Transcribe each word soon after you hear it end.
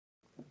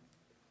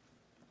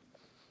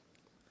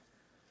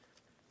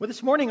Well,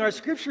 this morning our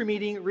scripture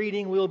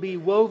reading will be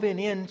woven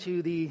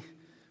into the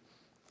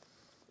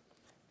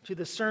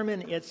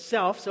sermon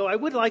itself. So I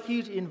would like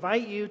to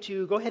invite you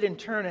to go ahead and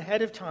turn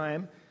ahead of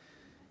time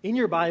in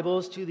your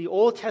Bibles to the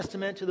Old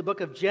Testament, to the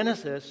book of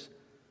Genesis.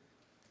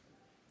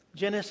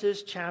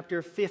 Genesis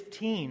chapter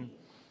 15.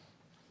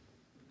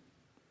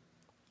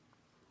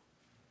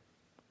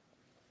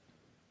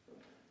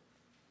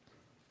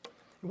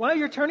 While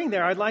you're turning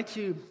there, I'd like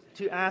to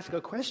ask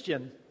a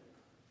question.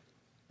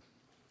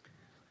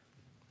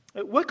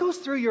 What goes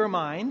through your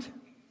mind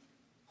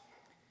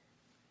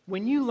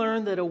when you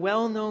learn that a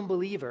well-known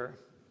believer,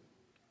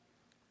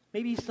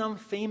 maybe some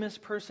famous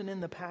person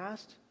in the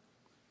past,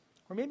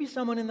 or maybe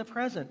someone in the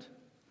present,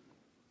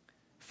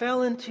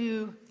 fell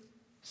into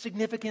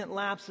significant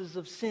lapses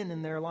of sin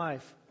in their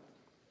life,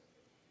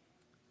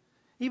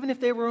 even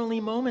if they were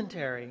only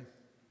momentary?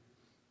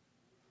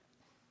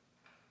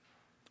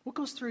 What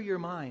goes through your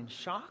mind?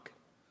 Shock?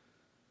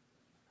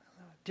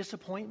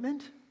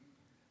 Disappointment?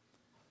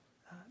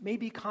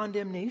 Maybe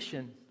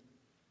condemnation.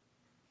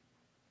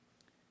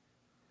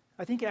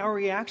 I think our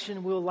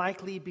reaction will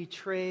likely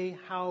betray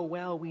how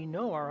well we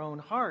know our own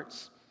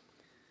hearts.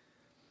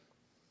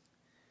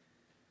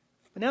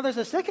 But now there's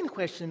a second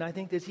question I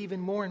think that's even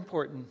more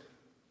important.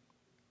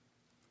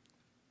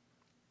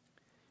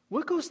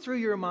 What goes through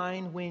your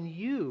mind when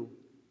you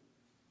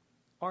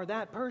are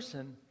that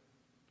person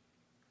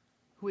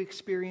who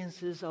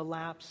experiences a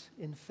lapse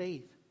in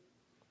faith?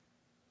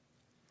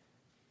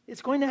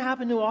 It's going to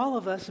happen to all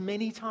of us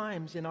many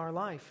times in our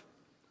life.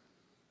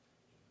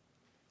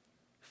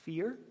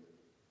 Fear,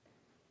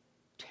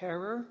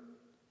 terror,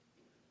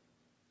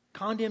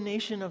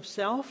 condemnation of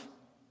self,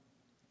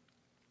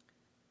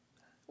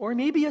 or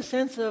maybe a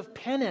sense of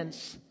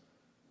penance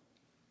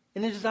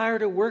and a desire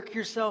to work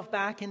yourself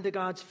back into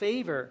God's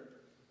favor.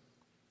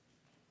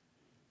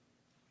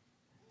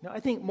 Now, I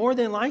think more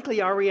than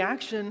likely our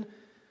reaction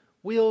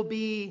will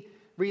be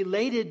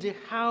related to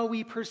how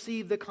we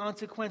perceive the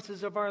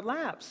consequences of our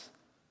lapse.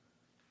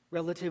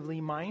 Relatively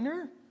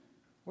minor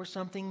or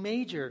something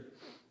major.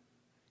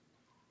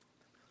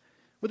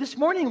 Well, this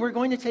morning we're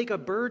going to take a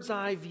bird's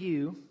eye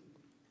view,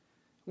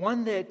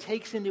 one that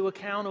takes into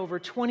account over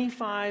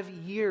 25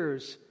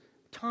 years'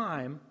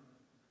 time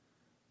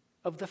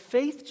of the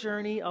faith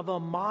journey of a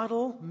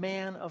model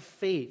man of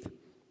faith.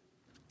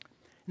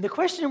 And the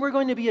question we're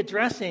going to be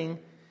addressing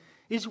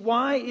is,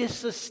 why is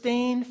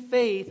sustained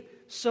faith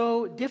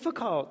so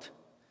difficult?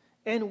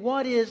 And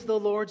what is the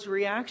Lord's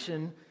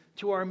reaction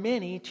to our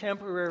many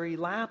temporary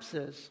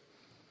lapses?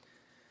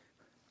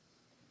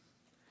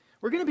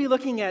 We're going to be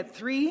looking at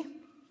three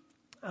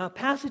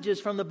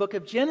passages from the book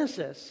of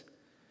Genesis,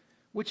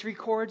 which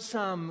record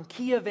some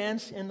key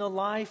events in the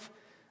life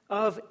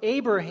of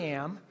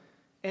Abraham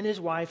and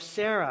his wife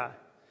Sarah.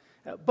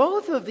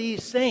 Both of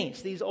these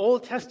saints, these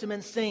Old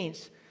Testament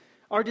saints,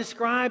 are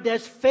described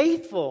as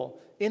faithful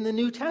in the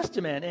New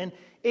Testament. And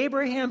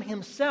Abraham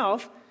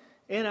himself,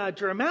 in a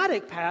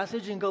dramatic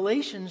passage in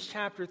Galatians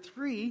chapter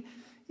 3,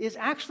 is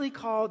actually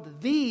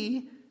called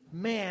the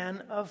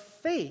man of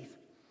faith.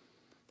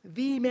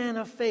 The man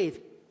of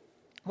faith.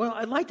 Well,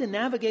 I'd like to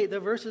navigate the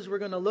verses we're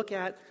going to look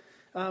at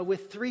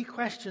with three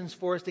questions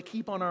for us to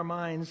keep on our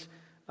minds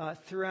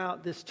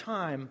throughout this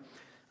time.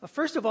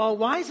 First of all,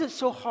 why is it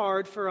so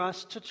hard for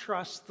us to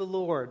trust the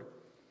Lord?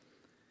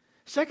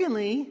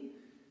 Secondly,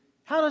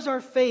 how does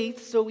our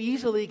faith so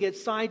easily get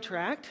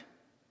sidetracked?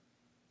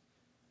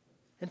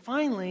 And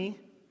finally,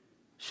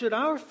 should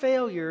our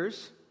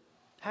failures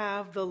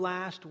have the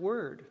last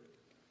word?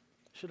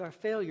 Should our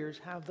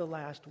failures have the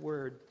last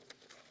word?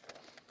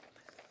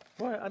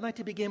 Well, I'd like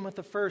to begin with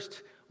the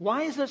first.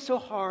 Why is it so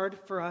hard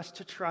for us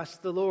to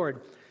trust the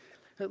Lord?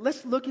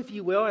 Let's look, if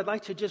you will. I'd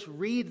like to just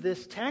read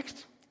this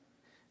text.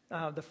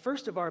 The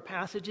first of our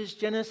passages,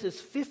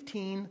 Genesis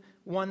 15,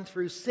 1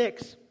 through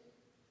 6.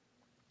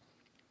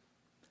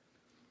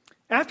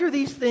 After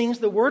these things,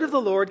 the word of the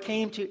Lord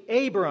came to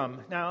Abram.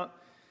 Now,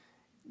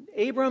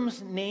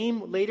 Abram's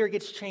name later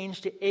gets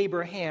changed to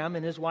Abraham,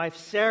 and his wife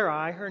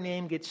Sarai, her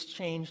name gets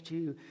changed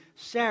to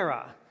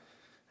Sarah.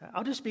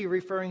 I'll just be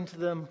referring to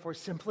them for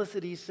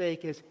simplicity's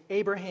sake as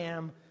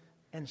Abraham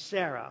and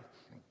Sarah.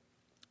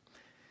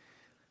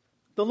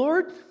 The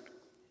word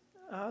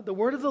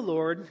of the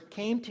Lord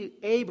came to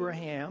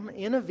Abraham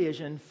in a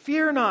vision.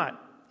 Fear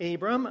not,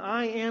 Abram,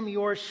 I am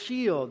your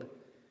shield.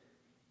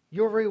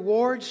 Your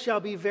reward shall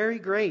be very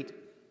great.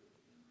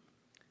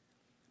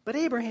 But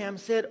Abraham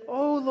said,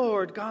 O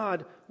Lord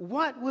God,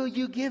 what will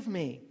you give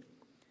me?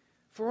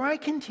 For I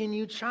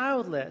continue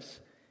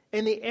childless,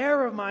 and the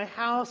heir of my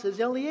house is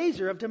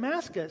Eliezer of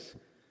Damascus.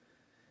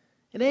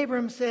 And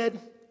Abram said,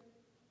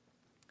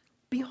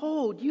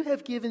 Behold, you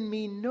have given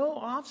me no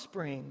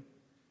offspring,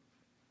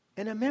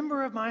 and a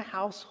member of my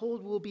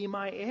household will be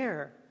my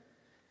heir.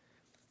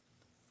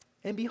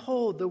 And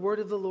behold, the word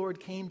of the Lord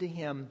came to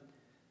him,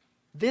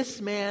 This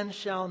man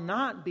shall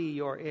not be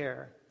your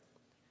heir.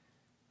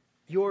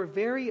 Your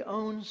very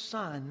own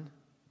son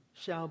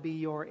shall be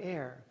your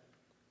heir.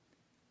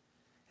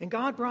 And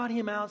God brought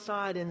him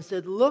outside and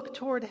said, Look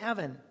toward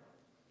heaven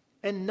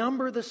and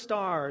number the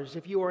stars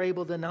if you are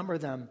able to number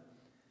them.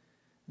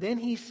 Then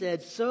he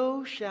said,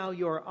 so shall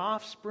your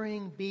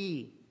offspring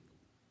be.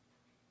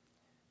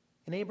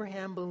 And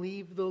Abraham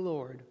believed the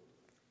Lord,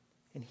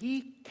 and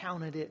he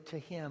counted it to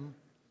him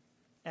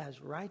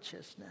as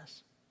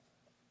righteousness.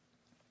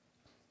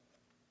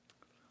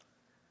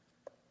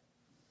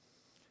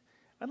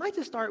 I'd like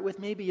to start with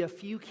maybe a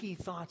few key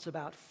thoughts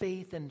about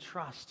faith and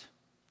trust.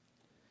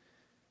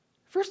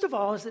 First of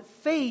all, is that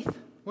faith,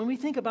 when we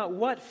think about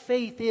what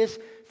faith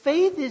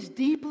is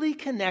deeply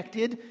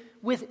connected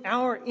with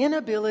our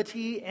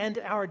inability and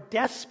our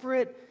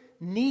desperate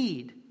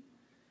need.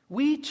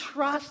 We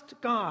trust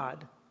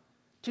God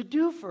to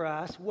do for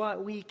us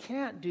what we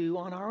can't do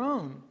on our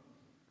own.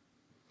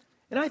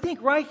 And I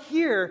think right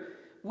here,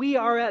 we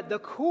are at the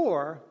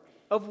core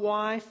of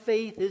why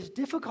faith is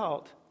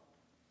difficult.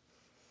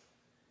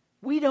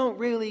 We don't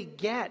really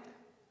get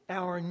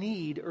our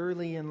need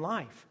early in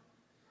life.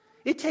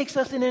 It takes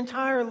us an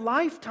entire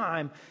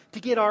lifetime to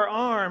get our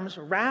arms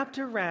wrapped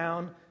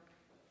around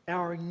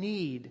our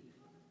need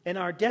and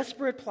our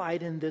desperate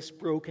plight in this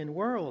broken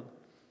world.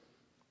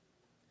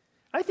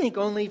 I think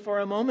only for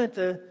a moment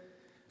the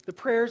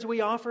prayers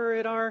we offer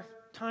at our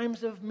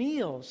times of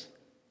meals.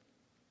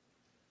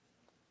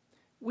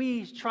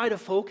 We try to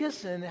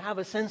focus and have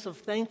a sense of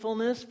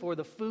thankfulness for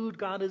the food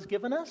God has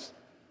given us.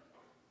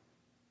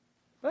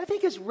 But I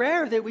think it's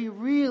rare that we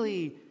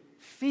really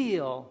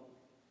feel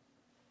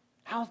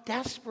how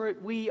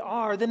desperate we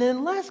are, that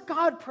unless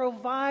God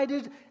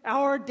provided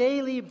our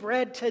daily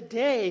bread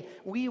today,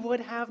 we would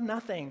have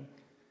nothing.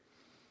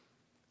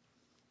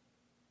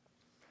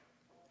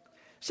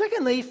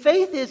 Secondly,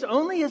 faith is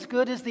only as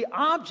good as the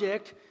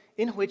object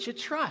in which it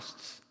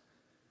trusts.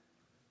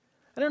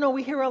 I don't know,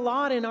 we hear a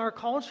lot in our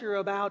culture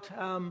about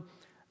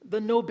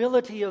the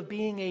nobility of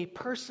being a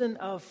person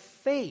of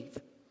faith,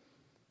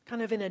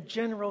 kind of in a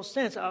general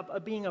sense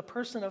of being a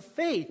person of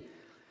faith.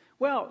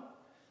 Well,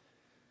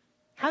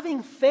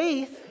 having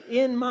faith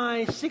in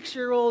my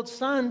 6-year-old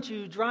son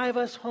to drive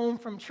us home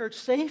from church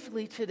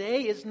safely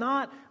today is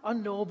not a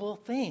noble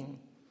thing.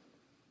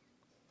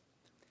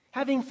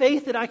 Having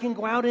faith that I can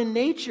go out in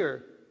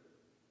nature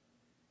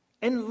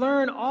and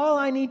learn all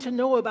I need to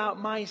know about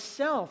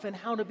myself and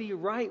how to be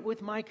right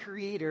with my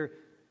Creator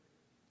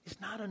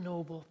is not a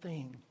noble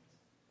thing.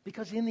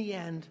 Because in the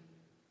end,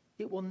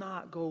 it will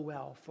not go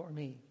well for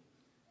me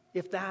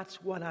if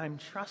that's what I'm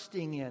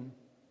trusting in.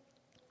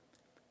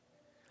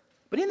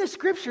 But in the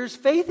Scriptures,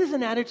 faith is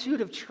an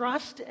attitude of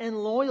trust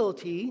and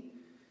loyalty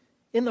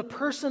in the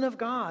person of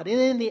God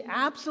and in the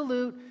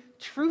absolute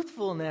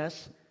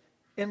truthfulness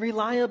and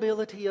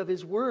reliability of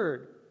His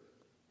Word.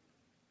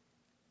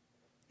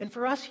 And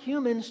for us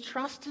humans,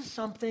 trust is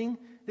something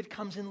that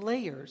comes in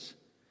layers.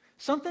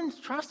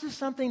 Trust is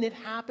something that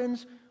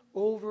happens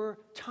over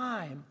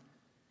time.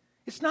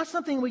 It's not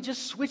something we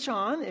just switch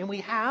on and we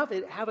have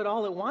it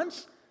all at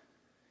once.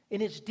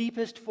 In its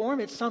deepest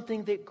form, it's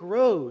something that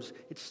grows.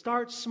 It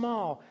starts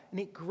small and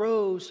it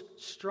grows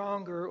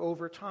stronger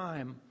over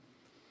time.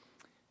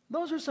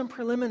 Those are some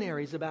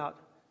preliminaries about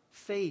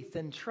faith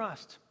and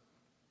trust.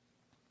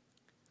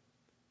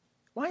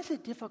 Why is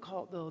it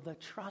difficult, though, to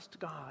trust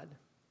God?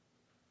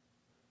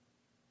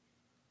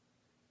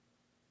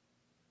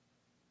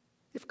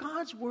 If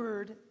God's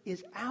Word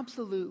is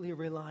absolutely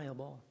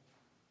reliable,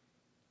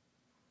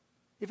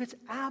 if it's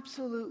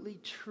absolutely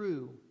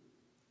true,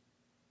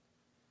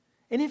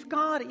 and if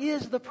God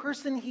is the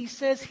person He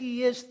says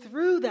He is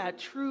through that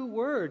true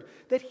Word,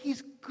 that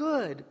He's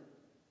good,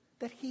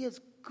 that He is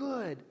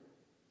good,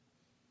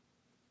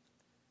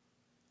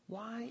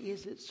 why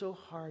is it so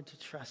hard to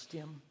trust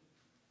Him?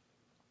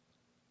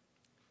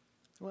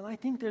 Well, I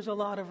think there's a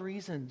lot of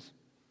reasons.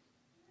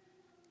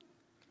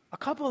 A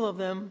couple of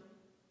them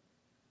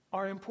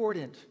are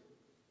important.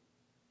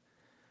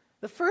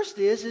 The first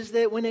is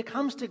that when it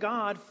comes to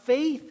God,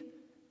 faith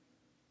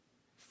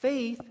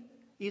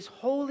is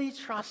wholly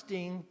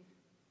trusting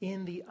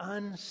in the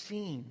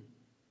unseen.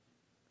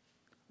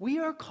 We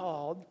are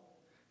called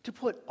to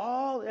put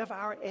all of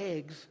our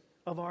eggs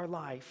of our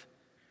life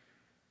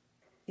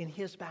in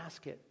His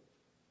basket.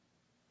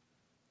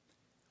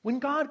 When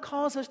God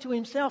calls us to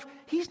Himself,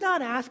 He's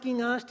not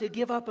asking us to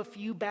give up a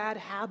few bad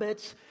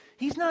habits.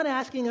 He's not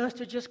asking us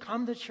to just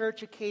come to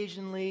church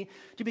occasionally.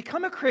 To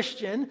become a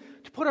Christian,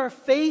 to put our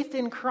faith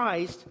in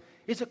Christ,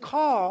 is a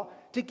call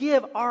to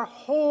give our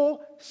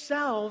whole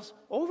selves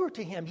over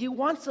to Him. He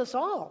wants us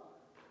all.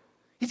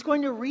 He's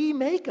going to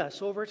remake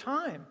us over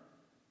time.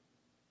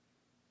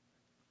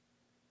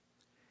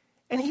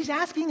 And He's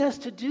asking us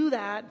to do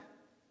that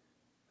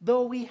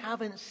though we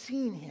haven't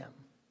seen Him.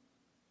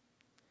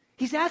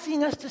 He's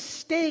asking us to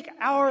stake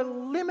our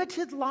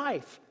limited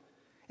life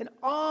and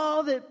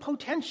all the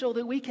potential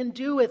that we can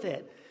do with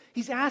it.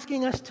 He's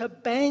asking us to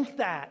bank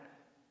that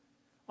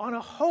on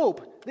a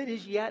hope that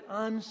is yet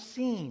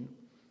unseen.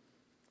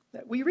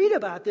 We read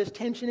about this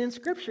tension in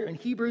Scripture. In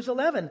Hebrews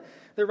 11,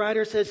 the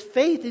writer says,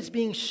 faith is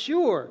being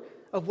sure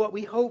of what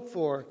we hope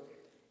for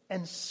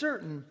and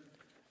certain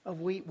of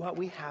what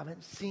we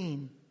haven't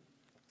seen.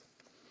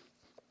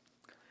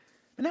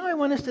 And now I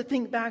want us to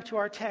think back to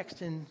our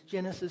text in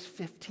Genesis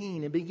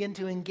 15 and begin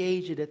to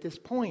engage it at this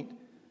point.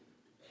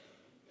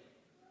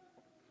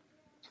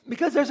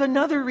 Because there's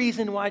another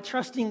reason why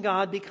trusting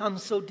God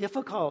becomes so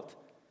difficult.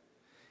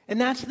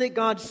 And that's that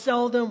God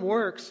seldom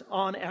works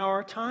on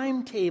our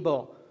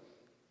timetable.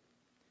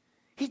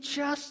 He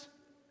just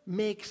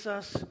makes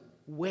us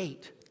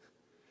wait.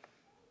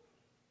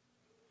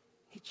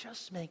 He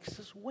just makes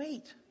us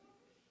wait.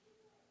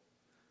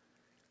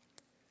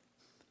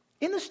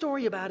 In the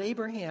story about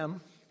Abraham,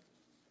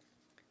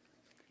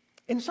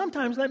 and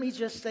sometimes, let me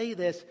just say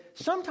this,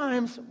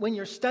 sometimes when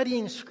you're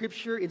studying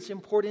Scripture, it's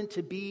important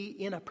to be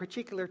in a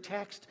particular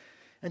text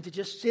and to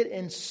just sit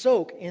and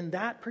soak in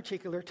that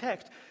particular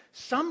text.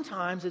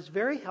 Sometimes it's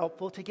very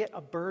helpful to get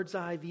a bird's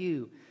eye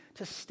view,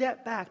 to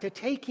step back, to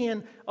take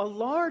in a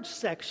large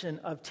section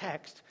of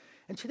text.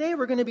 And today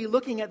we're going to be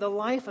looking at the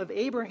life of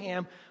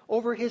Abraham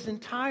over his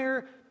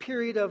entire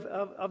period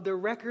of the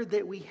record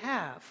that we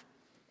have.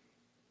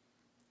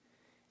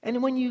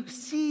 And when you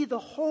see the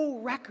whole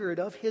record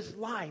of his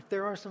life,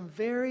 there are some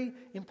very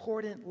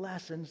important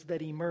lessons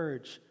that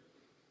emerge.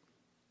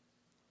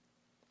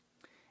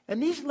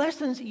 And these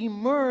lessons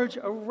emerge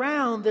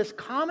around this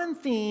common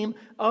theme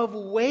of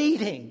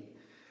waiting,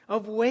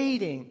 of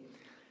waiting.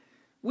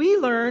 We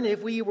learn,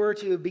 if we were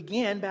to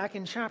begin back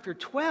in chapter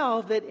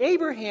 12, that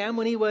Abraham,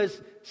 when he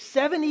was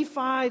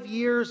 75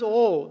 years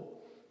old,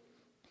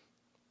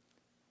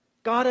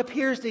 God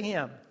appears to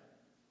him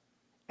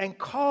and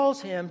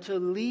calls him to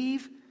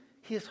leave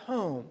his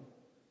home,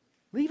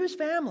 leave his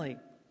family.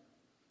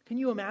 Can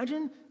you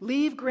imagine?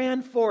 Leave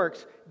Grand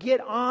Forks,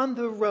 get on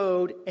the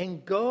road,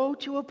 and go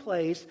to a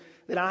place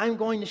that I'm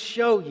going to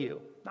show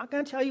you. I'm not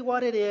going to tell you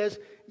what it is.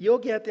 You'll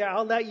get there.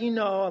 I'll let you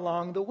know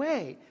along the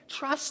way.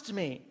 Trust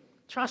me.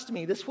 Trust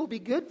me. This will be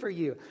good for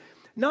you.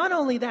 Not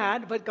only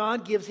that, but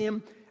God gives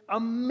him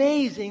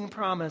amazing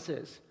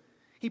promises.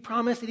 He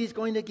promised that he's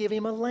going to give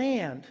him a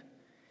land.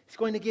 He's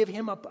going to give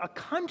him a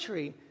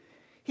country.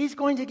 He's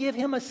going to give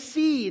him a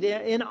seed,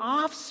 an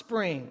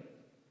offspring,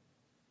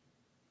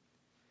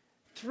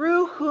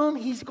 through whom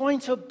he's going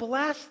to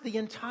bless the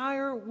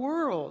entire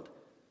world,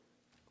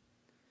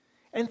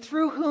 and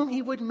through whom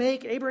he would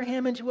make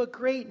Abraham into a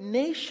great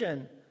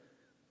nation.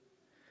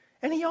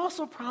 And he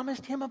also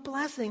promised him a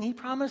blessing. He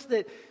promised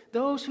that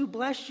those who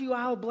bless you,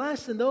 I'll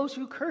bless, and those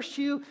who curse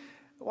you,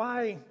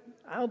 why,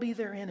 I'll be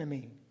their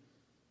enemy.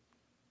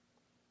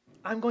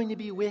 I'm going to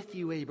be with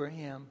you,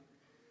 Abraham.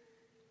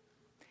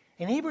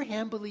 And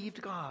Abraham believed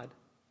God.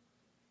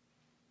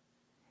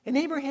 And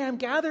Abraham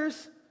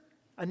gathers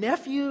a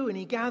nephew, and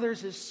he gathers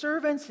his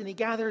servants, and he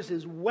gathers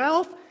his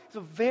wealth. He's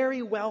a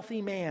very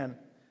wealthy man.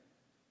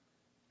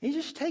 He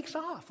just takes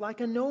off like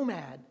a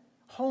nomad,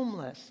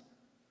 homeless.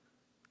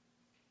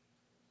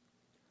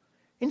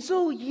 And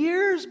so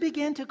years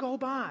begin to go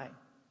by.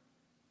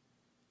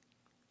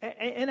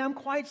 And I'm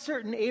quite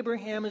certain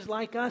Abraham is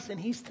like us, and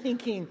he's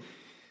thinking,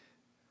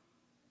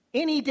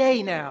 any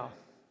day now,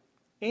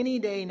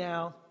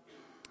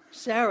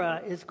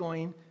 Sarah is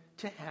going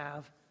to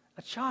have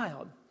a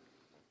child.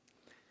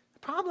 The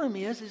problem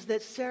is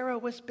that Sarah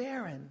was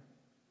barren.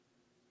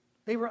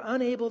 They were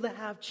unable to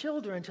have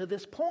children to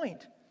this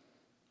point.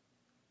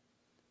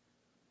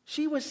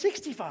 She was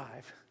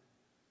 65.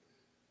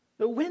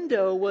 The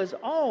window was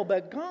all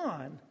but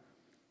gone,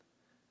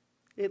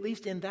 at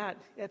least at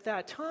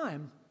that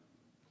time.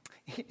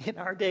 In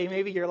our day,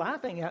 maybe you're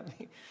laughing at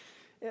me.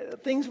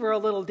 Things were a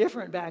little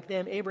different back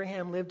then.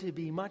 Abraham lived to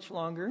be much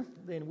longer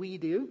than we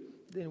do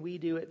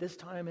at this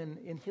time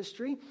in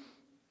history.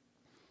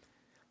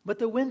 But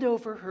the window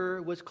for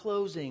her was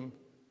closing.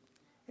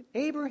 And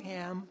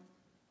Abraham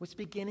was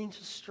beginning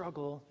to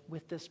struggle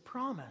with this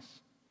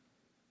promise.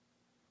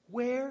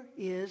 Where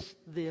is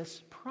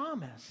this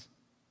promise?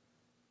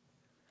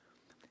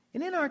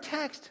 And in our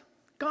text,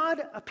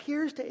 God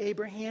appears to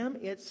Abraham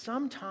at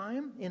some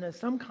time in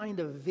some kind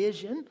of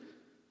vision.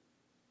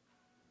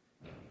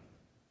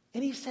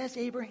 And he says,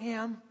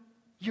 Abraham,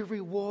 your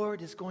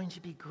reward is going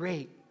to be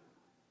great.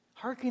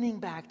 Hearkening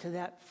back to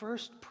that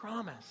first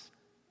promise.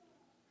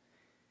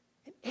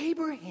 And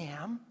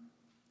Abraham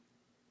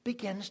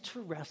begins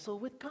to wrestle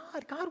with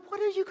God. God, what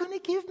are you going to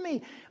give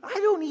me? I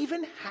don't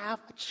even have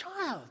a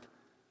child.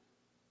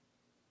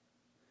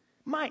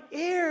 My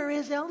heir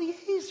is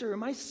Eliezer,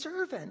 my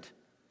servant.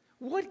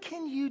 What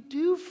can you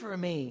do for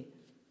me?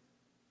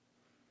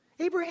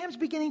 Abraham's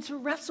beginning to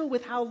wrestle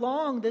with how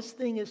long this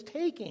thing is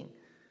taking.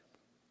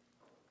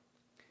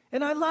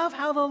 And I love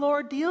how the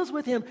Lord deals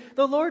with him.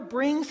 The Lord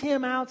brings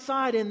him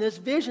outside in this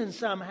vision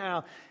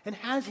somehow and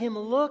has him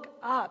look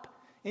up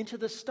into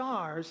the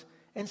stars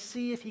and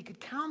see if he could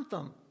count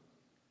them.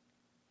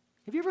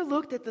 Have you ever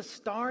looked at the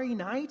starry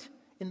night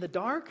in the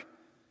dark?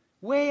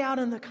 Way out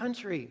in the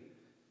country.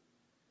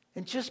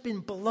 And just been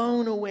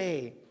blown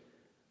away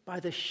by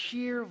the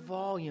sheer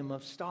volume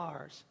of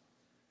stars.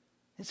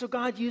 And so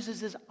God uses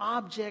this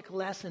object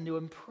lesson to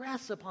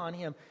impress upon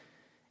him,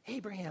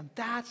 Abraham,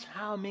 that's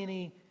how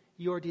many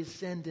your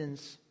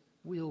descendants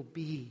will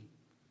be.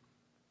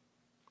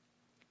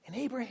 And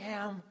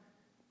Abraham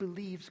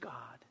believes God.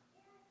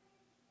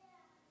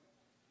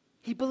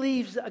 He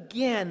believes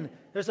again.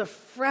 There's a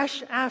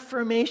fresh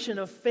affirmation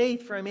of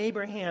faith from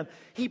Abraham.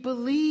 He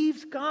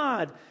believes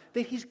God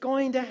that he's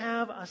going to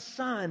have a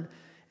son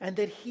and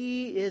that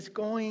he is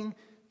going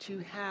to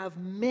have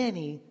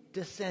many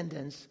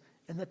descendants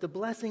and that the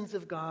blessings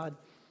of God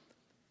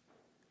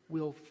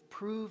will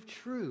prove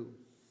true.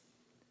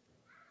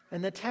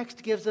 And the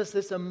text gives us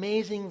this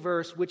amazing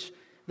verse, which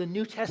the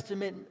New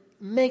Testament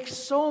makes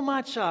so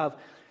much of,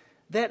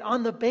 that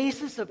on the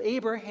basis of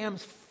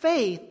Abraham's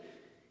faith,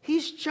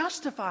 he's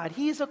justified,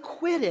 he is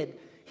acquitted,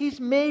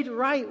 he's made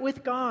right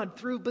with God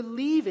through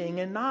believing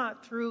and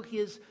not through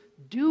his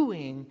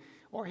doing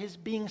or his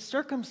being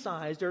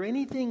circumcised or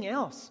anything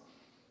else.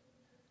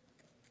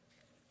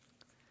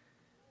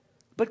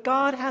 But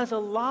God has a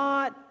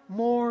lot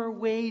more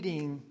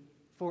waiting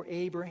for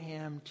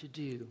Abraham to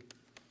do.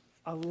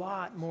 A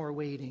lot more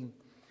waiting.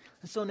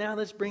 And so now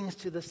this brings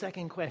to the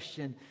second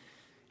question.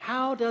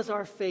 How does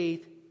our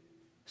faith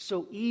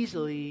so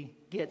easily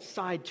get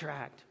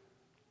sidetracked?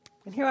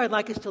 And here I'd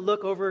like us to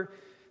look over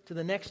to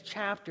the next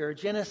chapter,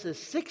 Genesis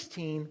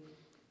 16,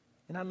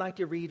 and I'd like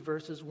to read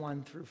verses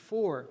 1 through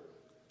 4.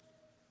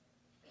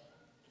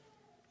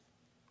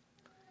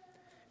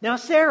 Now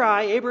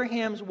Sarai,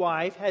 Abraham's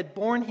wife, had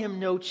borne him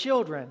no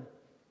children.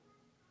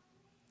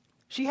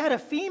 She had a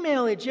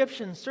female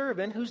Egyptian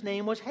servant whose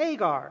name was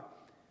Hagar.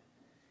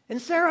 And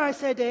Sarai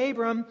said to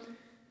Abram,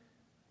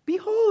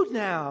 "Behold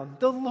now,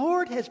 the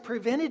Lord has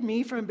prevented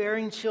me from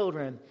bearing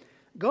children.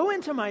 Go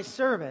into my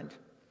servant.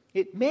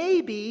 It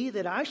may be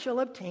that I shall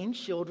obtain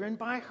children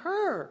by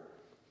her."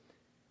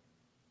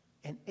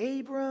 And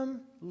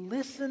Abram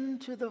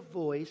listened to the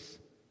voice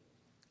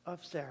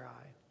of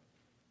Sarai.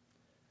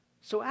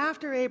 So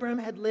after Abram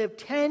had lived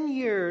 10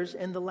 years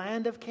in the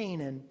land of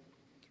Canaan,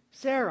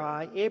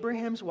 Sarai,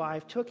 Abraham's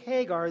wife, took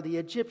Hagar, the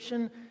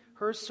Egyptian,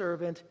 her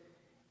servant,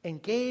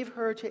 and gave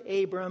her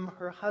to Abram,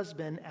 her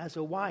husband, as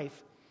a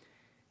wife.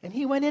 And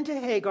he went into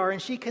Hagar,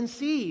 and she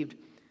conceived.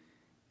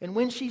 And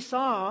when she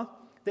saw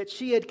that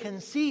she had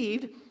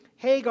conceived,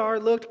 Hagar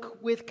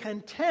looked with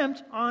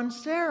contempt on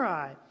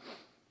Sarai.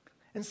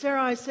 And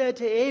Sarai said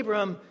to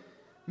Abram,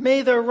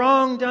 "May the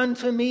wrong done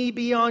to me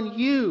be on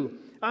you.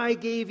 I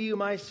gave you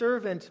my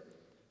servant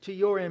to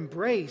your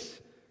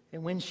embrace.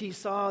 And when she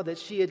saw that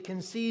she had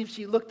conceived,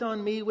 she looked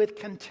on me with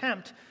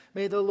contempt.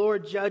 May the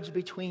Lord judge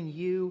between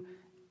you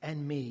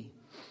and me."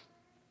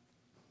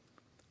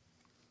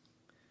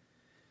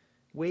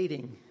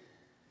 Waiting.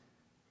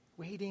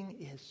 Waiting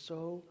is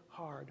so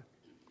hard.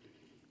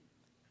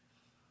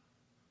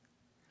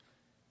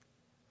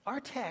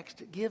 Our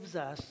text gives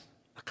us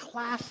a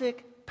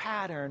classic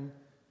pattern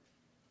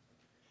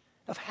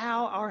of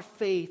how our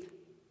faith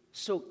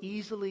so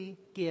easily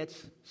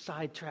gets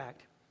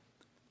sidetracked.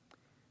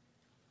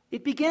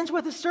 It begins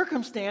with a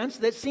circumstance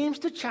that seems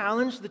to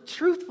challenge the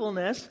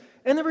truthfulness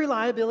and the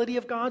reliability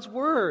of God's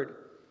word,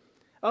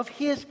 of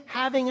his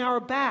having our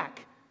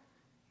back.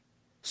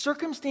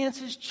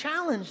 Circumstances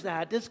challenge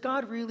that. Does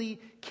God really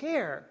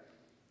care?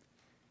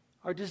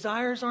 Our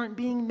desires aren't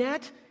being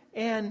met,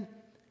 and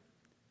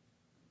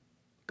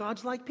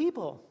God's like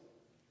people.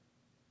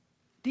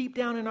 Deep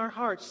down in our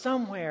hearts,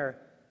 somewhere,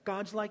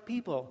 God's like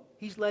people.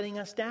 He's letting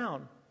us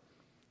down.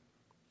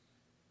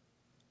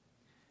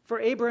 For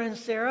Abraham and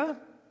Sarah,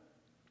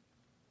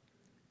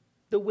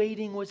 the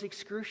waiting was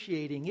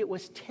excruciating. It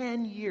was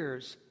 10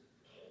 years.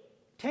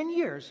 10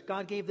 years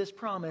God gave this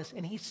promise,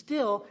 and he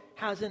still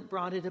hasn't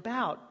brought it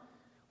about.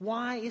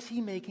 Why is he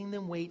making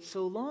them wait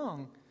so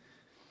long?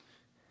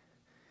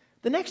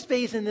 The next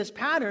phase in this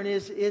pattern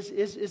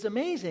is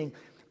amazing.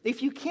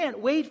 If you can't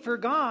wait for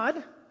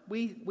God,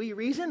 we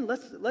reason,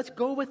 let's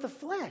go with the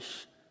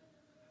flesh.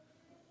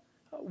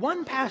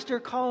 One pastor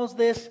calls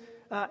this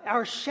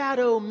our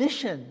shadow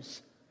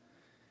missions.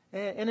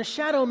 And a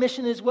shadow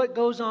mission is what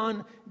goes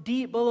on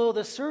deep below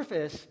the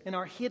surface in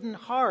our hidden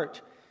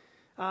heart.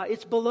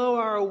 It's below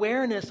our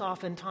awareness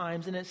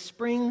oftentimes, and it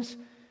springs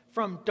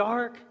from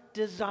dark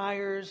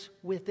desires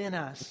within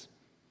us.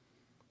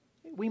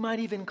 We might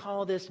even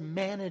call this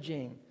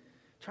managing,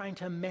 trying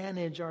to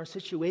manage our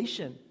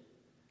situation.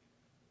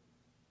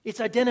 It's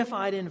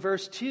identified in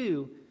verse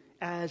 2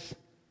 as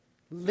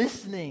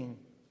listening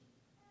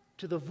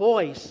to the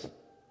voice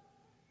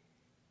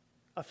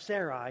of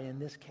Sarai in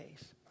this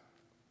case,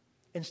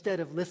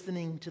 instead of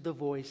listening to the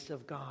voice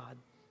of God.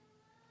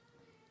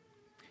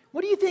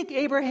 What do you think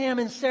Abraham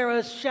and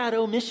Sarah's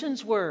shadow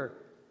missions were?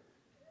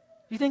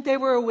 Do you think they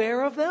were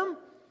aware of them?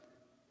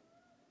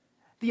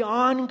 The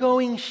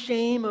ongoing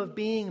shame of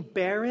being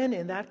barren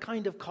in that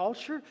kind of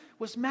culture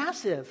was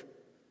massive.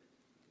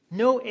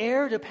 No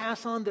heir to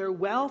pass on their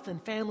wealth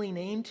and family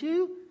name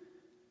to.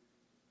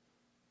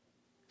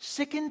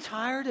 Sick and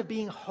tired of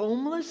being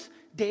homeless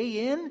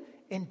day in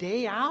and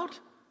day out.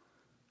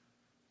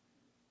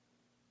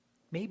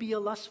 Maybe a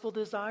lustful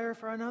desire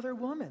for another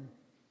woman.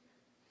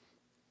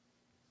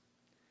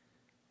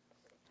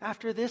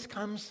 After this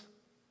comes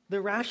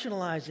the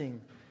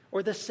rationalizing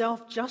or the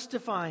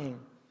self-justifying.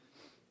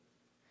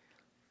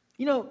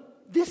 You know,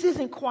 this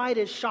isn't quite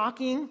as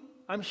shocking,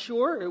 I'm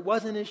sure it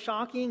wasn't as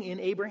shocking in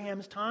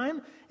Abraham's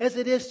time as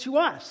it is to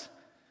us.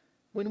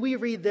 When we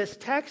read this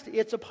text,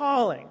 it's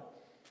appalling.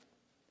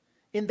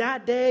 In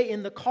that day,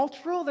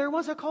 there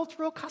was a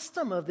cultural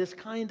custom of this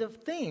kind of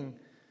thing.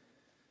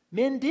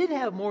 Men did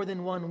have more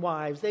than one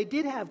wives. They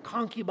did have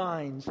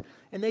concubines,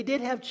 and they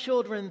did have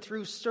children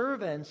through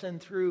servants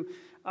and through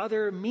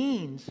other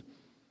means.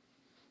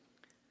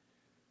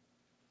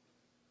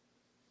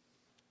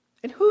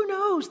 And who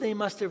knows, they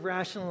must have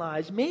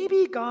rationalized.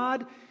 Maybe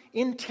God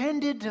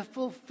intended to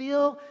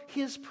fulfill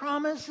his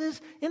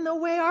promises in the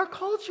way our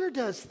culture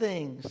does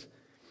things.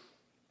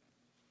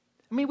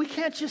 I mean, we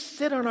can't just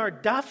sit on our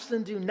duffs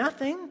and do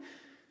nothing.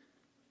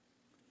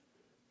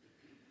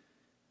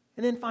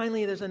 And then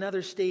finally, there's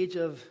another stage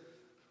of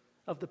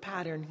the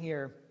pattern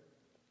here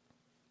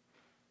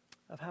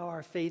of how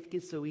our faith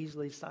gets so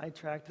easily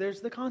sidetracked.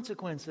 There's the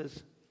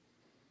consequences.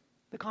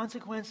 The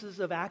consequences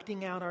of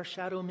acting out our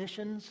shadow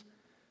missions,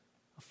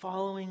 of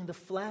following the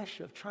flesh,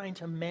 of trying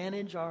to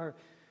manage our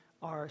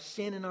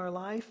sin in our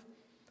life.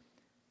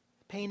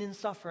 Pain and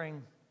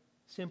suffering.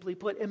 Simply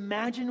put,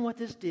 imagine what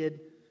this did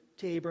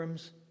to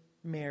Abram's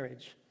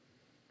marriage.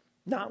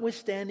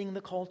 Notwithstanding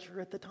the culture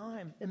at the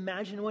time.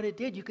 Imagine what it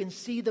did. You can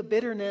see the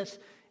bitterness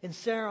in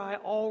Sarai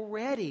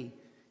already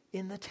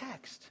in the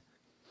text.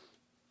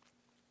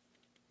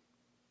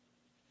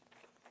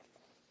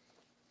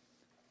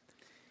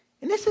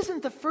 And this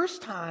isn't the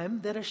first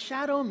time that a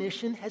shadow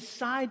mission has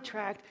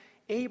sidetracked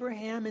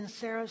Abraham and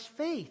Sarah's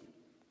faith.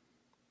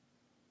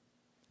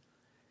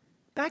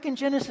 Back in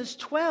Genesis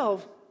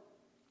 12,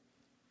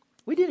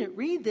 we didn't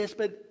read this,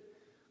 but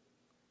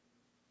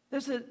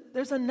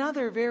there's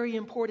another very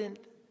important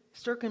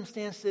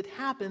circumstance that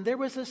happened. There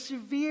was a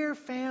severe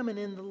famine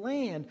in the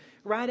land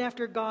right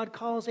after God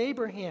calls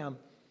Abraham.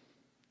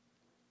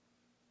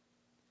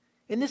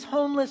 And this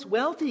homeless,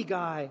 wealthy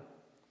guy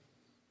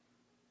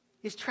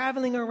is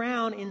traveling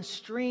around in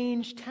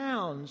strange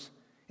towns,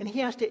 and he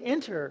has to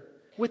enter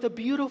with a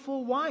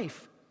beautiful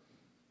wife.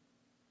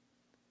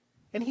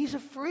 And he's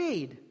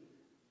afraid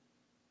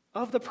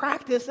of the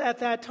practice at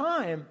that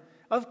time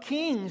of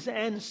kings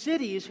and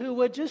cities who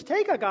would just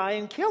take a guy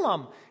and kill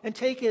him and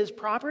take his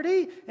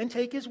property and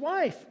take his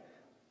wife.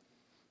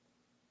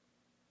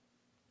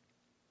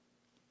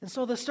 And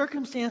so the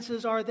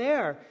circumstances are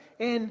there.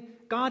 And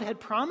God had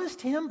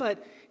promised him,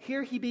 but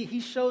here he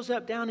shows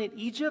up down in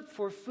Egypt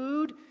for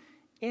food,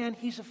 and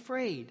he's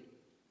afraid.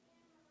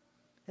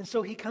 And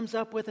so he comes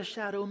up with a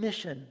shadow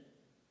mission.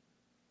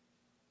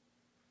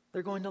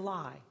 They're going to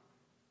lie.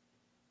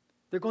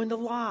 They're going to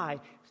lie.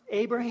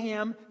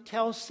 Abraham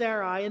tells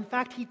Sarai, in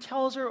fact, he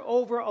tells her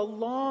over a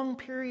long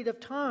period of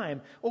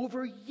time,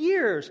 over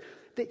years,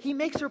 that he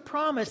makes her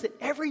promise that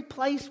every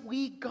place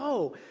we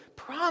go,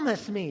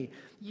 promise me,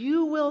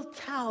 you will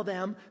tell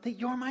them that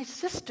you're my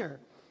sister.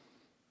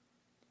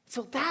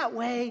 So that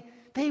way,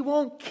 they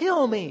won't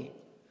kill me.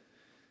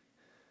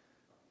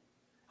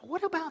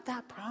 What about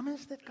that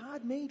promise that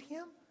God made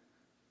him?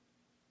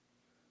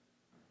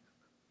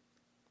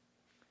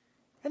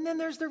 And then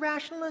there's the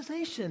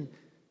rationalization.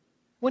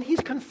 When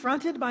he's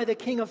confronted by the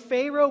king of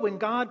Pharaoh, when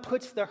God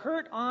puts the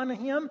hurt on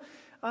him,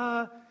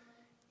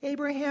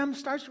 Abraham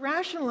starts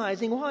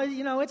rationalizing. Well,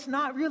 it's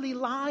not really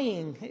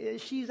lying.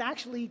 She's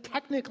actually,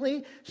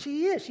 technically,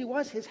 she is. She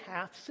was his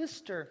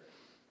half-sister.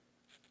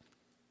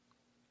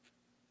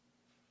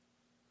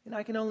 And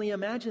I can only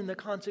imagine the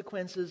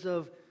consequences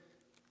of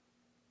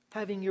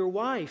having your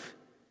wife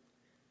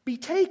be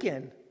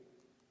taken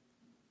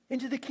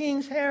into the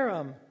king's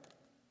harem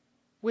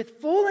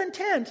with full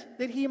intent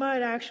that he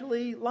might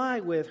actually lie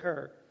with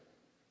her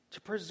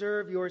to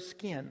preserve your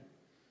skin.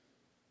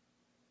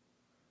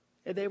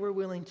 And they were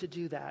willing to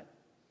do that.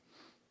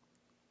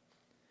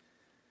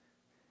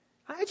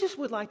 I just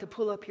would like to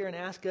pull up here and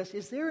ask us,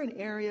 is there an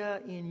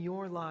area in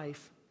your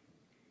life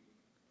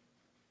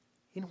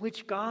in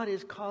which God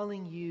is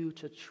calling you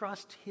to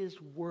trust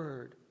his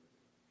word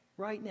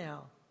right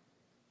now,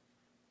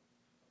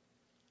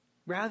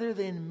 rather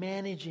than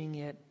managing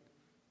it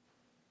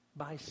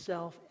by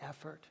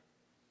self-effort?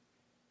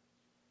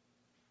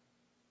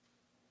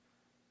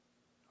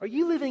 Are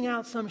you living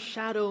out some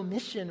shadow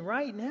mission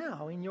right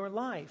now in your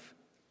life,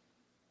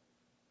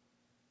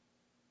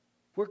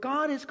 where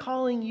God is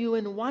calling you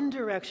in one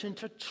direction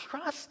to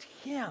trust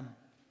him,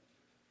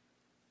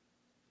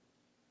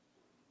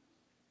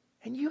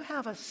 and you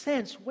have a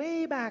sense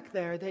way back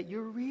there that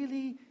you're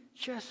really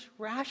just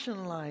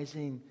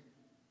rationalizing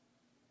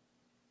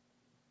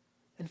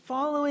and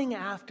following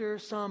after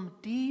some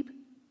deep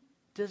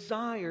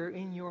desire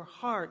in your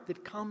heart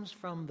that comes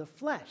from the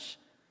flesh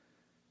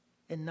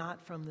and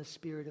not from the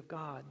Spirit of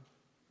God?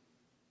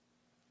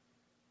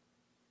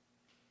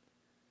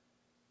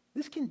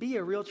 This can be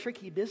a real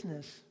tricky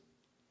business,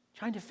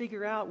 trying to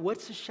figure out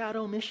what's a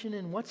shadow mission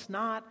and what's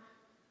not,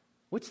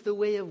 what's the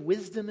way of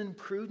wisdom and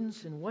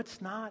prudence and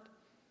what's not.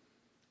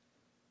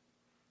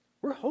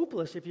 We're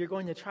hopeless if you're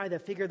going to try to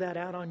figure that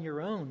out on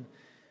your own.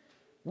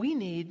 We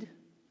need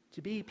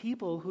to be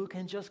people who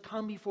can just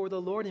come before the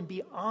Lord and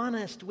be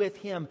honest with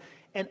him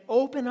and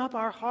open up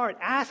our heart.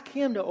 Ask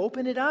him to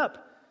open it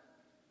up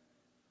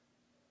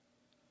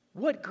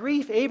What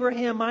grief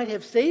Abraham might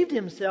have saved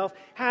himself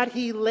had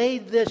he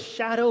laid this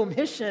shadow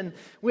mission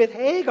with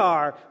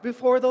Hagar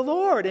before the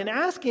Lord and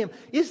asked him,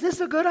 is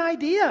this a good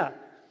idea?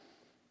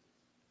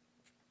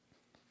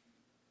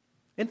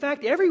 In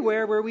fact,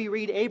 everywhere where we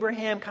read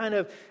Abraham kind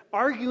of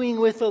arguing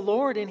with the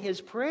Lord in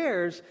his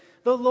prayers,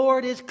 the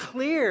Lord is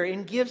clear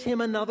and gives him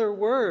another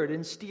word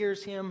and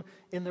steers him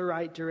in the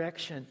right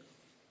direction.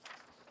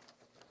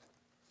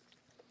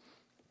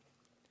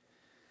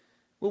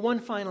 Well, one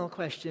final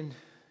question.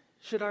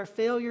 Should our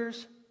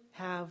failures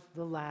have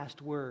the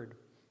last word?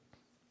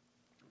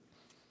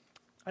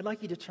 I'd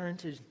like you to turn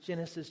to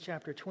Genesis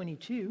chapter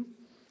 22.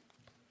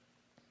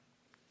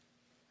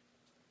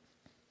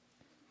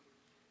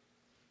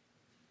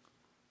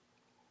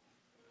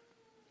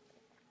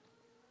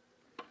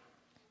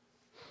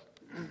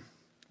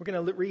 We're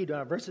going to read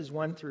verses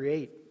 1 through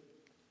 8.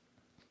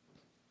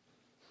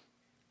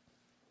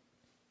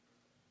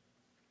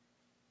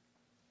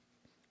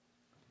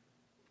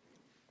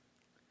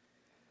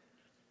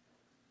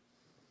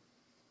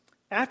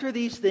 After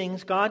these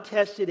things, God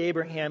tested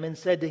Abraham and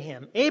said to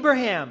him,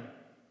 Abraham!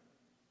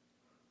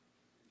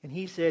 And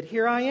he said,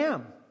 Here I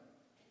am.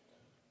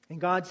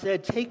 And God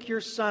said, Take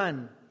your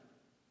son,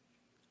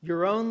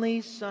 your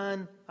only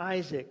son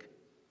Isaac,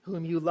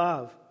 whom you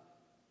love,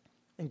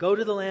 and go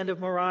to the land of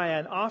Moriah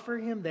and offer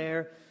him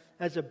there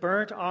as a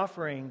burnt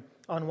offering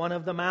on one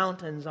of the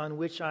mountains on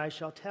which I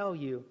shall tell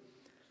you.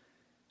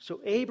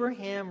 So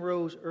Abraham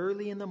rose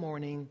early in the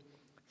morning,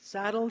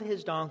 saddled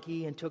his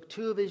donkey, and took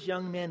 2 of his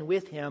young men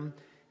with him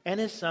and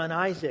his son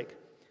Isaac.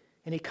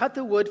 And he cut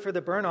the wood for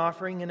the burnt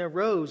offering and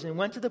arose and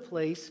went to the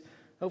place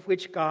of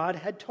which God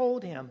had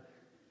told him.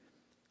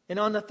 And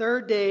on the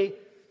 3rd day,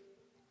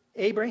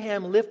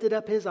 Abraham lifted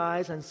up his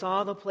eyes and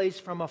saw the place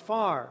from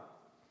afar.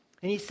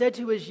 And he said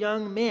to his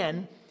young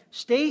men,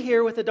 Stay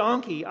here with the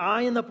donkey.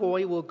 I and the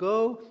boy will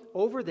go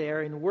over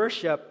there and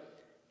worship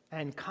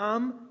and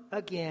come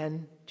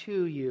again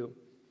to you.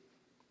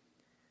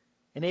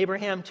 And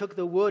Abraham took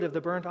the wood of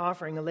the burnt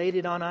offering and laid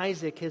it on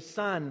Isaac, his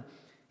son.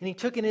 And he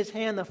took in his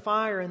hand the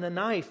fire and the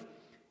knife.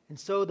 And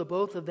so the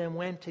both of them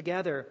went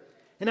together.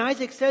 And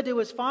Isaac said to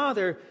his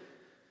father,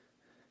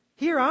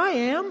 Here I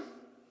am.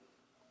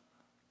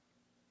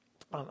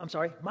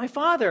 My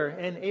father.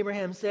 And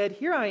Abraham said,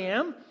 Here I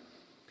am.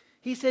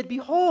 He said,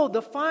 Behold,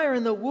 the fire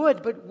and the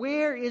wood, but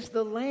where is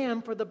the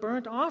lamb for the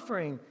burnt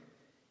offering?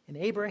 And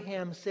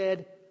Abraham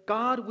said,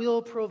 God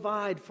will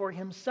provide for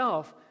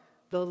himself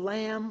the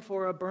lamb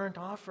for a burnt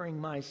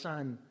offering, my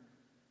son.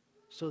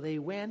 So they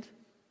went,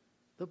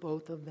 the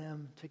both of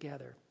them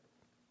together.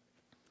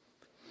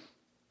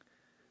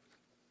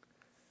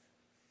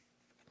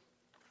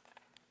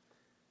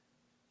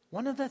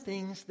 One of the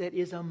things that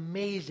is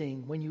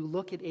amazing when you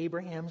look at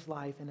Abraham's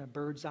life in a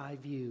bird's eye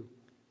view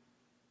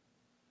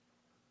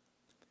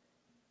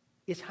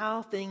is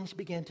how things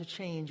began to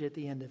change at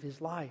the end of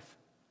his life.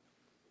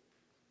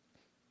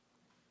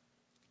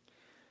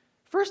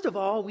 First of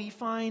all, we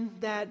find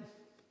that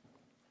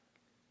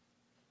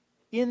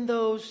in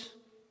those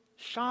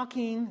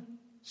shocking,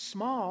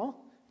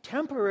 small,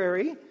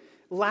 temporary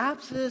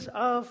lapses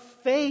of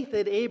faith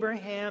that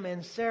Abraham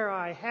and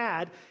Sarai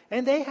had,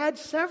 and they had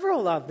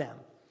several of them.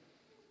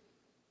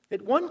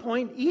 At one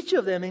point, each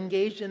of them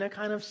engaged in a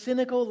kind of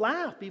cynical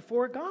laugh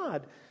before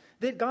God,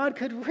 that God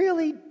could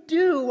really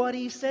do what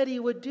he said he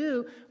would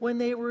do when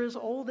they were as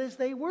old as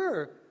they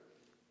were.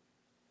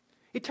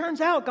 It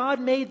turns out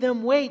God made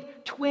them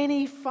wait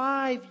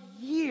 25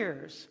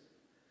 years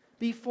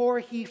before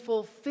he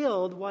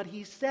fulfilled what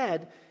he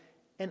said,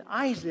 and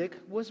Isaac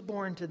was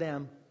born to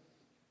them.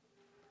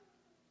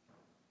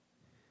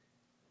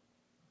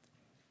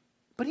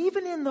 But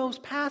even in those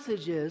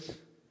passages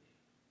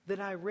that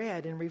I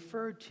read and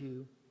referred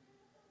to,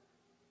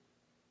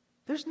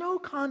 there's no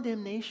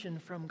condemnation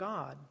from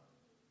God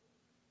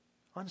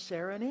on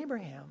Sarah and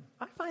Abraham.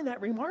 I find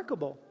that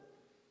remarkable.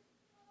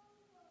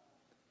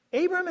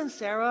 Abram and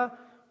Sarah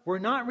were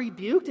not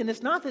rebuked, and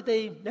it's not that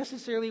they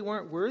necessarily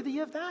weren't worthy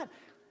of that,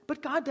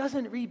 but God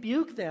doesn't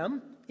rebuke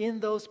them in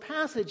those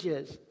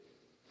passages.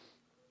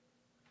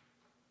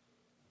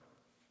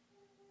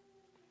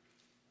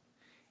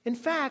 In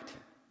fact,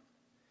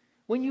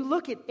 when you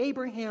look at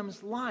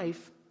Abraham's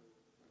life,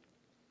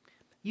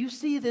 you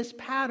see this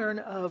pattern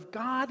of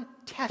God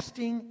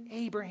testing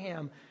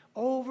Abraham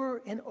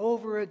over and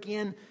over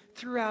again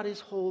throughout his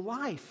whole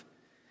life.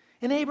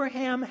 And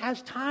Abraham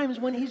has times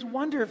when he's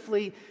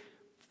wonderfully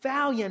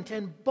valiant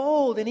and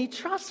bold, and he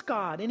trusts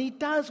God, and he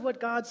does what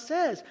God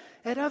says.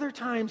 At other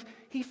times,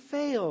 he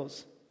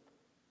fails.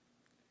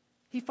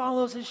 He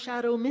follows his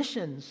shadow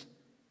missions.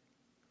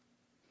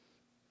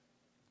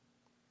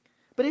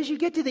 But as you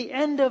get to the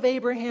end of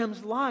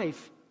Abraham's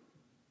life,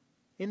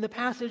 in the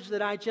passage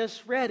that I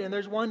just read, and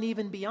there's one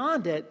even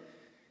beyond it,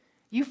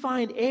 you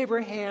find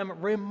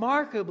Abraham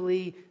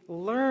remarkably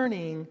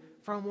learning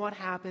from what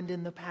happened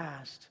in the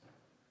past.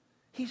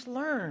 He's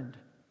learned.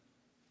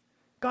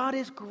 God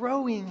is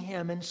growing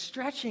him and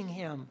stretching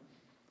him.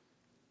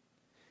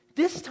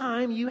 This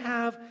time you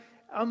have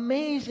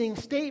amazing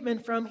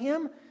statement from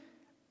him.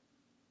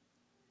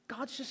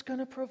 God's just going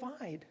to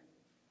provide.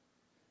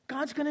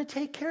 God's going to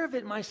take care of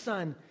it, my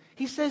son.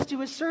 He says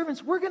to his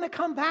servants, we're going to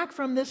come back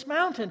from this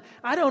mountain.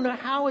 I don't know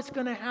how it's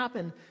going to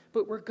happen,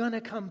 but we're going to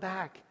come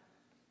back.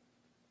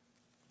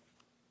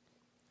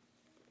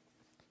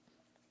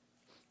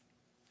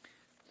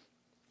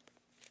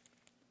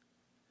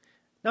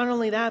 Not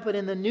only that, but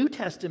in the New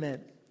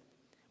Testament,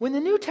 when the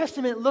New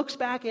Testament looks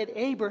back at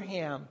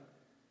Abraham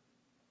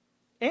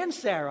and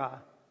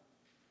Sarah,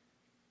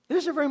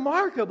 there's a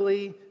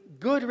remarkably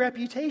good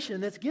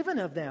reputation that's given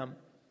of them.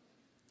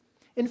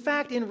 In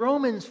fact, in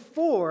Romans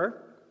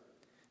 4,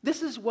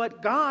 this is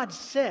what God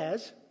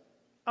says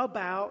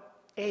about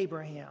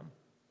Abraham.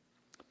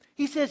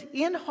 He says,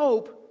 in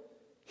hope,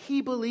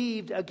 he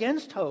believed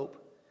against hope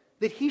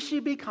that he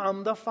should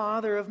become the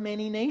father of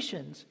many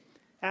nations,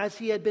 as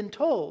he had been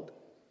told.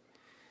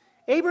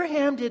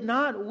 Abraham did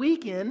not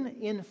weaken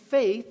in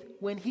faith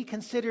when he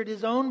considered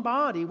his own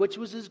body, which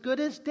was as good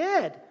as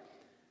dead,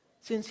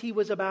 since he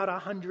was about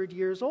 100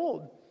 years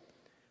old.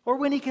 Or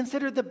when he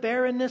considered the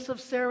barrenness of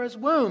Sarah's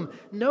womb.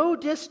 No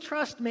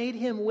distrust made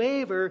him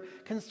waver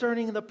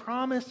concerning the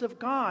promise of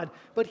God,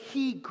 but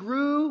he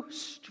grew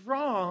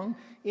strong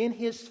in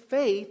his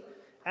faith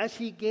as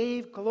he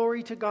gave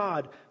glory to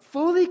God,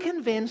 fully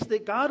convinced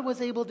that God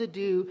was able to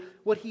do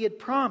what he had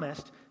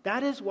promised.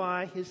 That is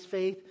why his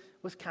faith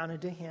was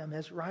counted to him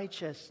as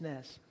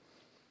righteousness.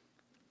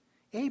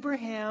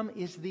 Abraham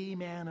is the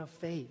man of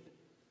faith.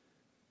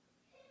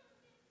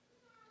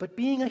 But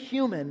being a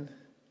human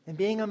and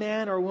being a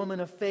man or woman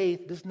of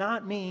faith does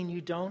not mean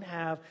you don't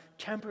have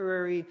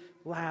temporary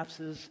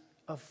lapses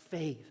of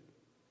faith.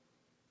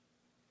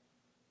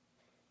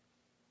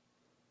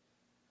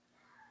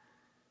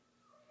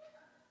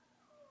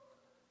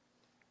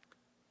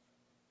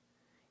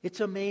 It's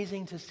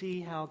amazing to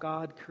see how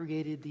God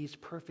created these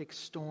perfect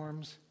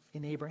storms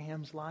in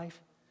Abraham's life.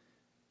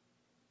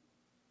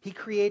 He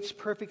creates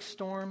perfect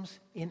storms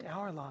in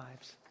our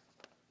lives.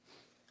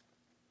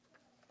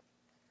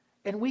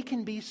 And we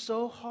can be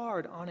so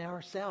hard on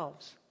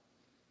ourselves.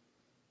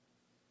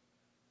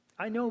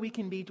 I know we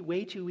can be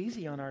way too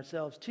easy on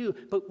ourselves too,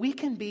 but we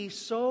can be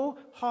so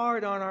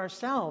hard on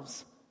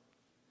ourselves.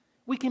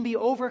 We can be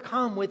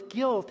overcome with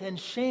guilt and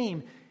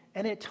shame,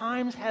 and at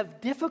times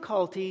have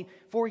difficulty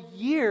for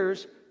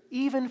years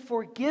even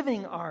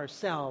forgiving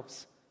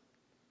ourselves.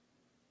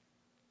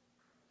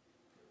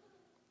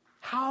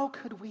 How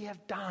could we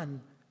have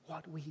done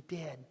what we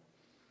did?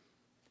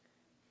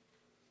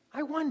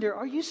 I wonder,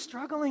 are you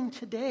struggling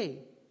today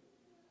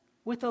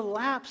with a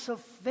lapse of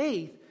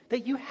faith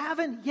that you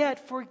haven't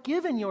yet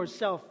forgiven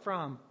yourself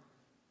from?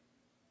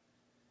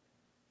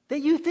 That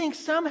you think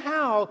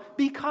somehow,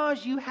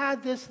 because you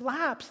had this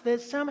lapse,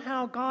 that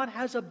somehow God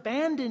has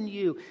abandoned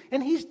you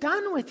and He's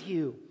done with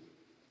you.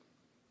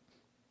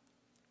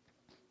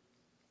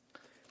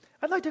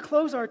 I'd like to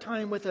close our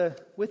time with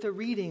a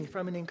reading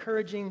from an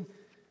encouraging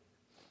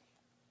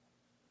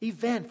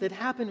event that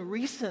happened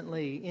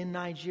recently in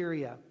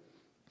Nigeria.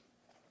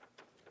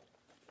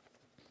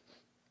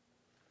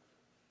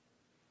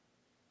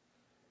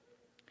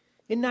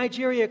 In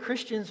Nigeria,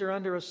 Christians are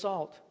under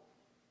assault.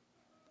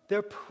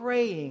 They're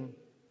praying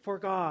for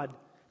God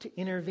to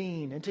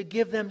intervene and to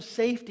give them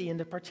safety and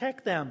to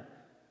protect them.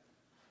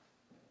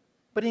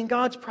 But in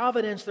God's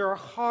providence, there are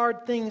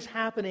hard things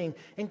happening,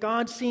 and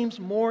God seems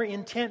more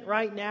intent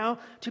right now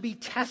to be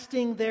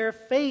testing their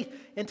faith,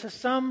 and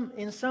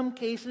in some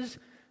cases,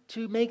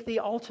 to make the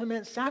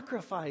ultimate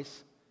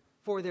sacrifice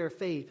for their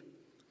faith.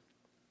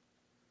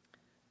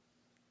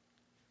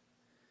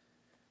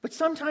 But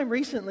sometime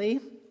recently,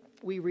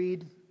 we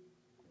read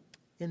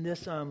in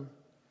this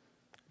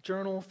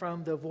journal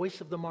from the Voice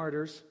of the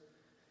Martyrs,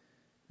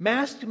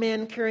 masked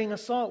men carrying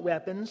assault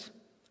weapons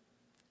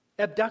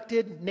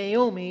abducted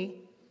Naomi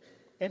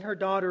and her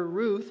daughter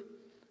Ruth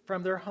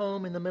from their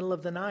home in the middle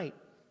of the night.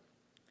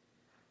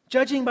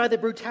 Judging by the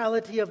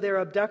brutality of their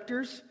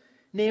abductors,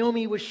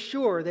 Naomi was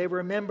sure they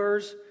were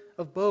members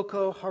of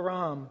Boko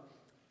Haram,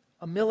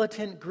 a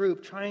militant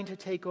group trying to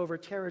take over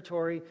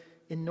territory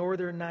in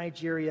northern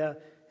Nigeria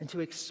and to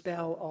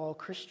expel all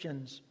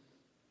Christians.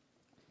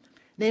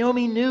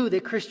 Naomi knew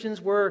that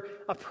Christians were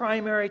a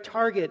primary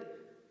target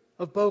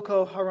of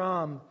Boko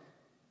Haram,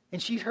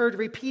 and she'd heard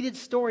repeated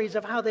stories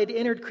of how they'd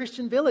entered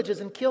Christian villages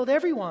and killed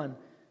everyone.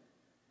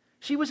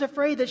 She was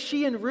afraid that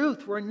she and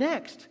Ruth were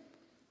next.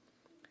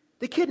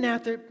 The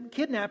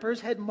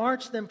kidnappers had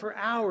marched them for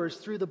hours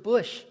through the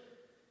bush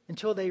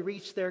until they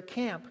reached their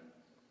camp.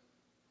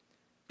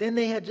 Then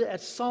they had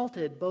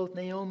assaulted both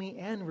Naomi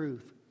and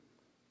Ruth.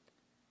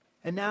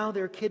 And now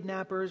their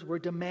kidnappers were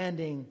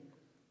demanding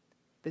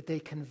that they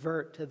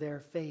convert to their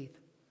faith.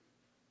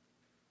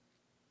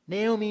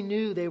 Naomi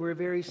knew they were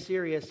very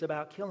serious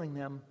about killing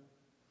them.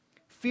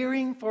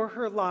 Fearing for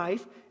her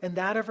life and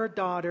that of her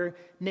daughter,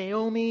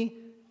 Naomi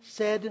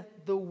said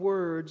the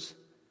words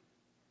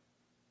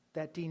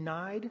that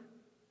denied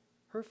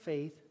her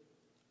faith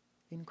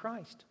in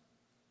Christ.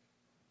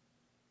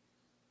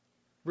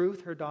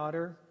 Ruth, her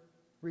daughter,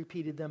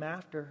 repeated them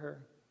after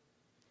her.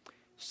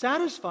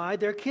 Satisfied,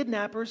 their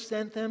kidnappers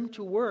sent them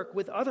to work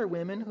with other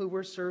women who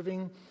were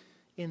serving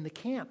in the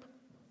camp.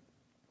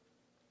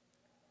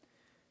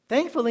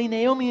 Thankfully,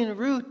 Naomi and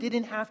Ruth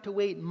didn't have to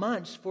wait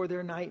months for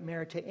their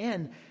nightmare to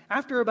end.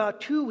 After about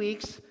 2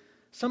 weeks,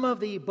 some of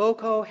the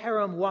Boko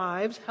Haram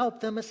wives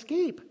helped them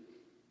escape.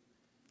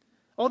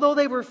 Although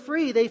they were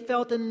free, they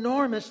felt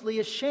enormously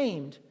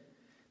ashamed.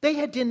 They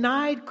had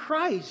denied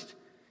Christ,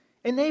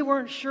 and they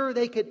weren't sure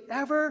they could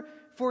ever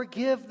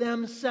forgive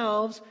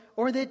themselves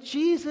or that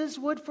Jesus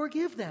would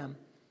forgive them.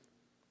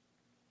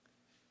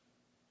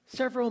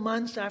 Several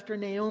months after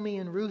Naomi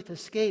and Ruth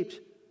escaped,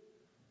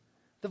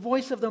 the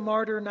Voice of the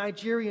Martyr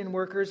Nigerian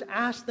workers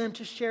asked them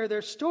to share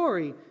their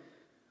story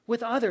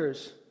with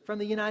others from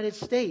the United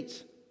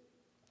States.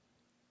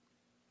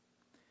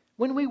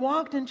 When we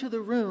walked into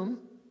the room,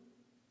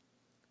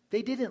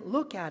 they didn't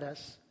look at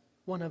us,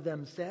 one of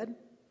them said.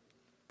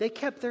 They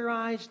kept their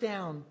eyes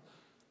down.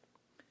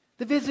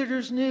 The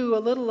visitors knew a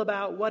little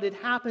about what had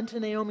happened to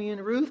Naomi and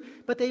Ruth,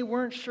 but they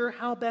weren't sure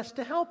how best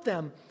to help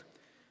them.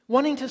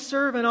 Wanting to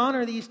serve and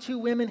honor these two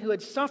women who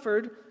had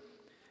suffered,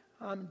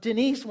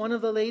 Denise, one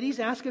of the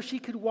ladies, asked if she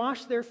could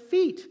wash their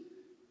feet.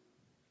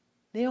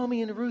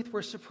 Naomi and Ruth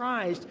were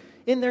surprised.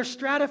 In their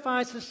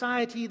stratified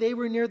society, they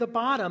were near the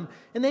bottom,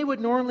 and they would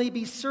normally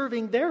be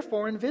serving their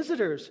foreign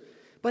visitors.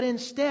 But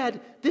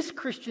instead, this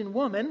Christian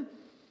woman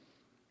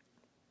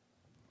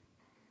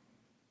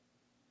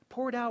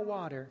poured out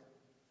water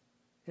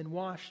and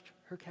washed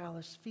her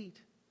calloused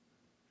feet.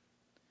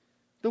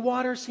 The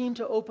water seemed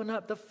to open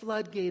up the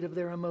floodgate of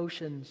their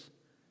emotions.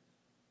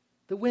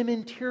 The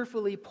women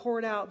tearfully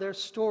poured out their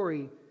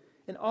story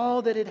and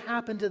all that had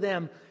happened to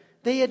them.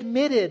 They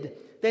admitted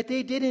that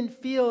they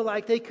didn't feel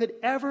like they could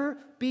ever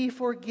be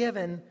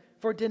forgiven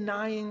for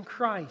denying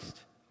Christ.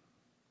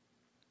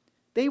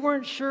 They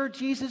weren't sure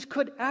Jesus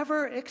could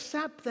ever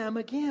accept them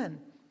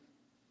again.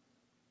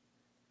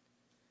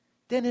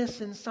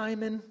 Dennis and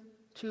Simon,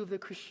 two of the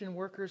Christian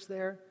workers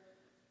there,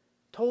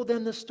 told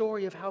them the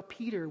story of how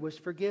Peter was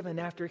forgiven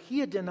after he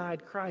had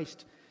denied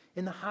Christ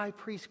in the high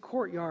priest's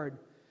courtyard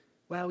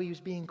while he was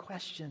being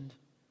questioned.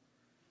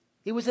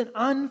 It was an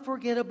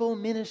unforgettable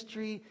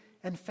ministry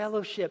and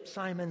fellowship,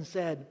 Simon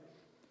said.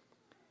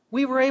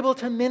 We were able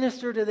to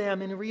minister to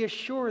them and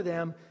reassure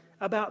them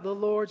about the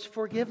Lord's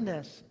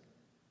forgiveness.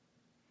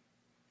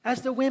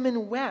 As the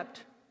women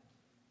wept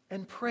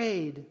and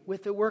prayed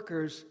with the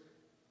workers,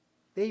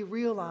 they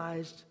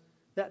realized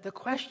that the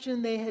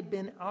question they had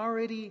been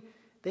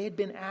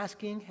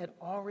asking had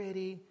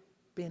already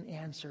been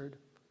answered.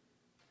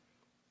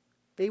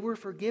 They were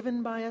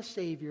forgiven by a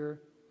Savior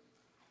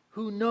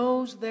who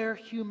knows their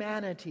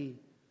humanity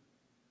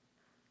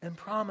and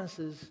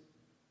promises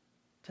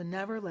to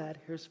never let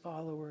his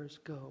followers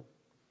go.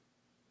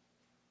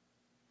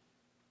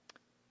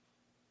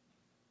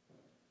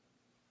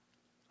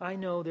 I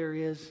know there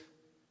is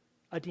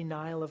a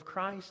denial of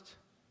Christ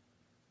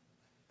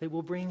that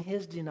will bring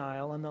his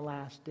denial on the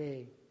last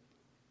day.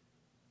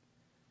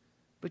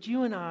 But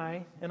you and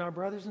I and our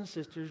brothers and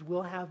sisters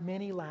will have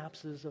many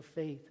lapses of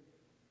faith.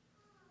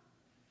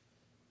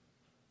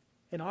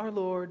 And our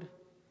Lord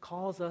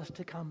calls us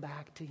to come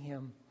back to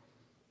him.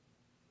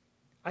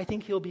 I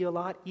think he'll be a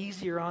lot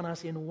easier on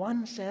us in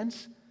one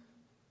sense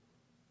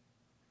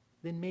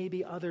than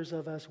maybe others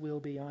of us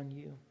will be on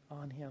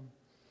him.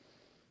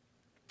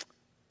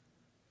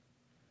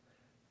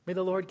 May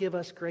the Lord give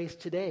us grace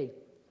today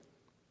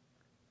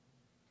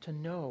to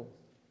know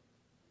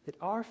that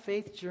our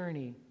faith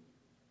journey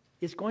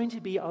is going to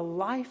be a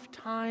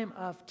lifetime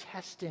of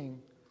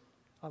testing,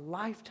 a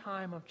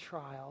lifetime of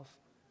trials,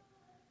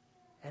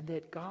 and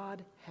that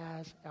God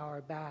has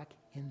our back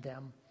in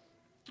them.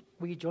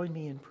 Will you join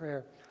me in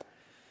prayer?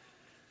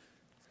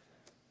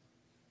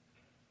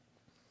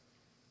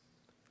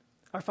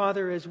 Our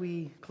Father, as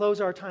we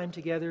close our time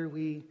together,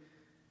 we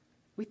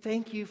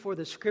thank you for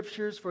the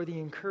Scriptures, for the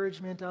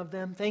encouragement of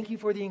them. Thank you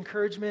for the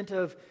encouragement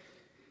of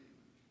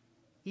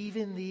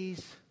even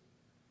these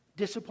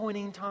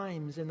disappointing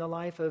times in the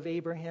life of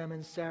Abraham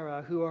and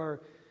Sarah, who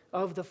are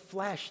of the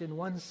flesh in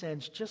one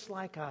sense, just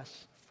like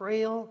us,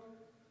 frail,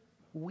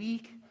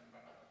 weak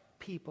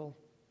people.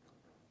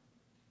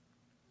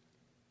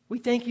 We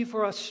thank you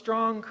for a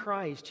strong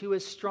Christ who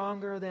is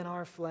stronger than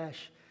our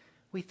flesh.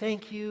 We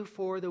thank you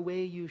for the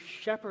way you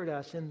shepherd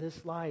us in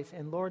this life.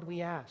 And Lord,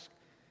 we ask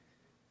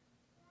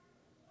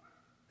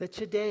that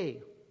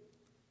today,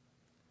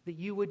 that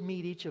you would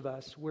meet each of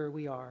us where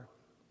we are,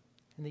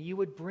 and that you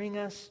would bring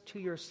us to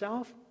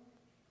yourself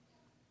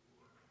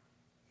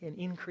and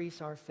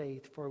increase our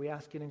faith. For we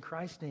ask it in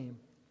Christ's name.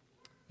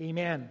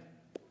 Amen.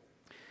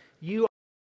 You